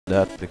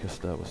that because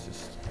that was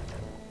just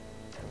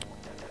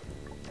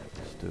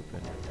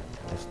stupid.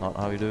 That's not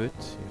how you do it.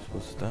 You're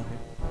supposed to stand here.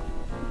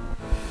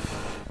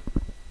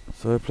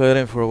 So I played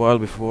him for a while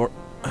before.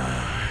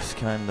 It's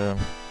kinda...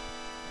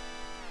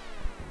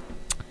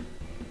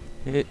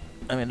 I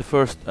mean, the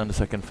first and the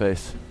second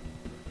phase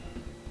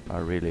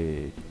are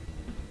really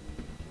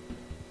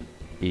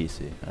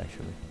easy,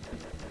 actually.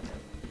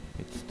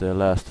 It's the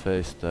last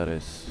phase that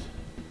is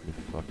really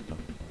fucked up.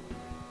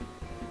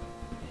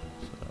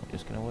 So I'm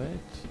just gonna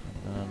wait,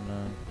 and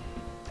then...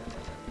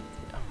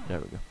 yeah, there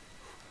we go.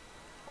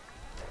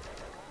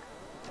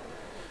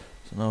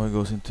 So now it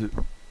goes into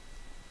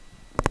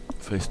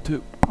phase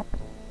 2.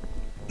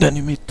 Then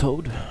you meet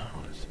Toad.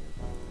 What is it?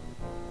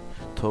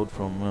 Toad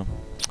from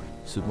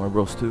Super Mario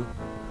Bros. 2,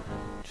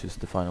 which is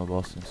the final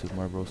boss in Super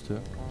Mario Bros. 2.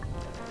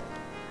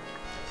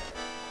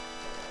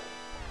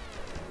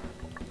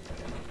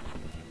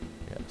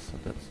 Yeah, so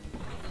that's...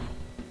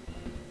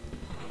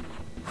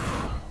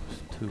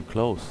 it's too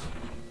close.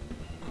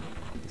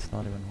 It's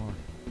not even hard.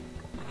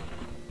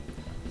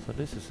 So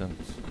this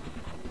isn't...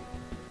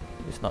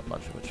 it's not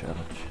much of a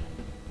challenge.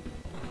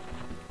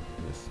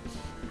 Just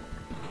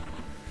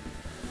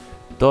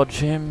dodge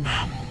him,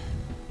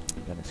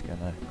 then it's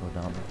gonna go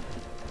down.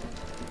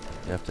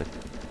 You have to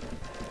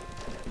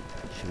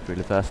shoot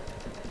really fast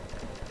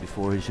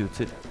before he shoots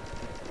it.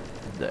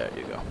 There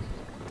you go.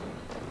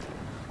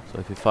 So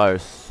if you fire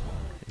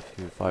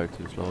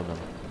too slow, then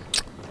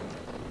you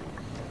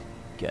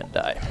can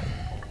die.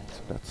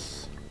 So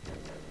that's...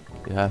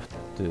 you have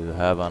to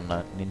have a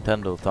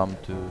Nintendo thumb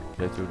to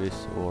play through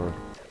this, or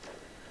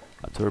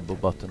a turbo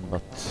button,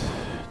 but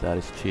that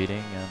is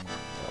cheating, and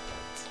well,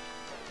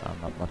 I'm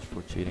not much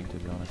for cheating, to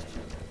be honest.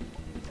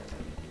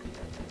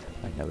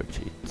 I never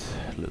cheat.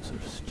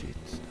 Losers cheat.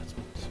 That's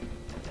what.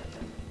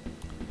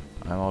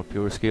 I'm all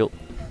pure skill,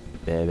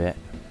 baby.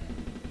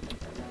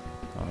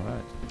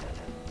 Alright.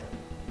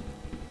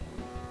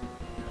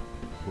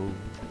 Whoa.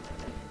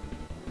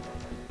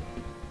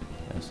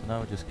 Yeah, so now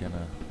we're just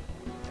gonna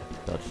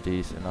dodge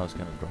these, and now it's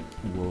gonna drop.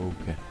 Whoa,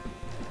 okay.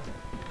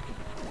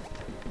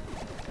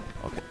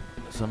 Okay.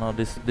 So now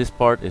this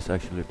part is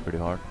actually pretty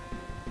hard.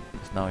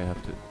 Because now you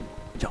have to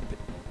jump it,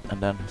 and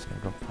then it's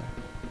gonna drop fire.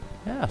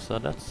 Yeah, so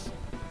that's...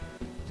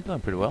 it's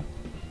going pretty well.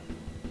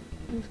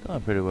 It's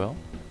going pretty well.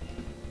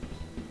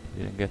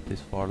 Didn't get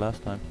this far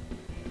last time.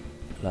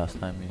 Last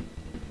time he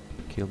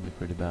killed me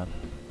pretty bad.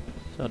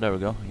 So there we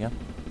go again.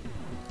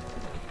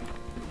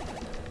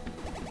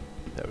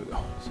 There we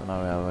go. So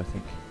now we have, I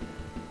think,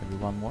 maybe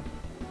one more.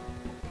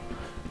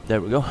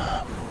 There we go.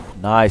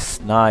 Nice,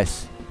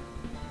 nice.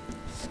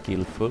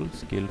 Skillful,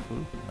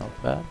 skillful.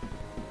 Not bad.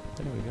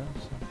 There we go.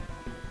 So,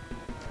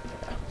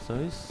 yeah, so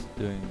he's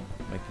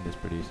making this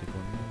pretty easy for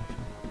me,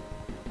 actually.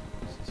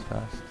 This is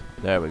fast.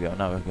 There we go.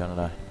 Now we're gonna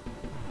die.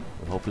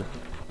 Well, hopefully.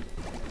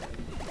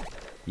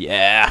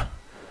 Yeah.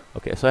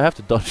 Okay, so I have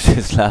to dodge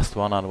this last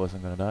one, otherwise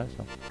I'm gonna die.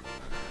 So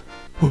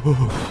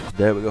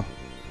there we go.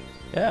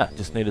 Yeah,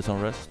 just needed some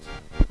rest,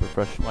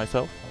 refresh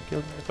myself, and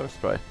killed him the first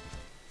try.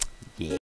 Yeah.